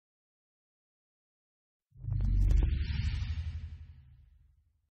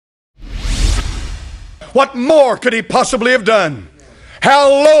What more could he possibly have done? How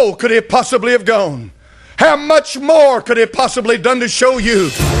low could he possibly have gone? How much more could he have possibly done to show you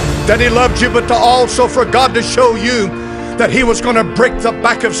that he loved you, but to also for God to show you that he was going to break the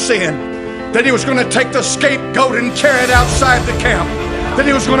back of sin, that he was going to take the scapegoat and carry it outside the camp, that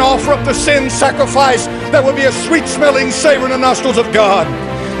he was going to offer up the sin sacrifice that would be a sweet-smelling savor in the nostrils of God,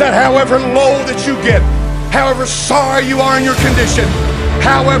 that however low that you get, however sorry you are in your condition,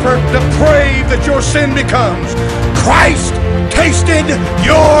 however depraved that your sin becomes, Christ tasted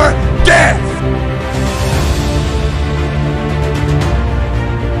your death.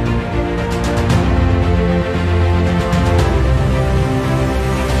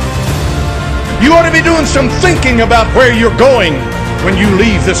 You ought to be doing some thinking about where you're going when you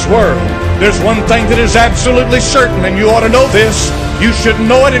leave this world. There's one thing that is absolutely certain, and you ought to know this. You should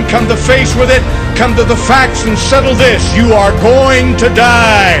know it and come to face with it, come to the facts and settle this. You are going to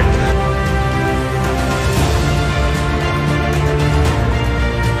die.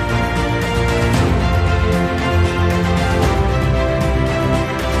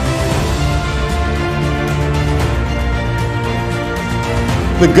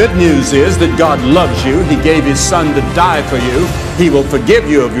 The good news is that God loves you. He gave his son to die for you. He will forgive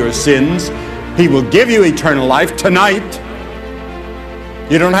you of your sins. He will give you eternal life tonight.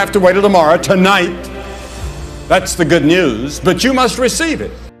 You don't have to wait till tomorrow. Tonight. That's the good news, but you must receive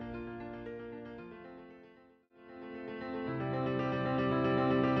it.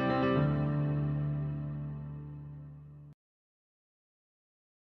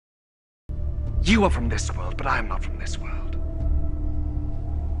 You are from this world, but I am not from this world.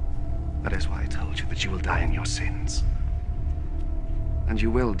 That is why I told you that you will die in your sins. And you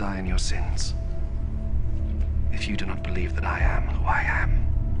will die in your sins if you do not believe that I am who I am.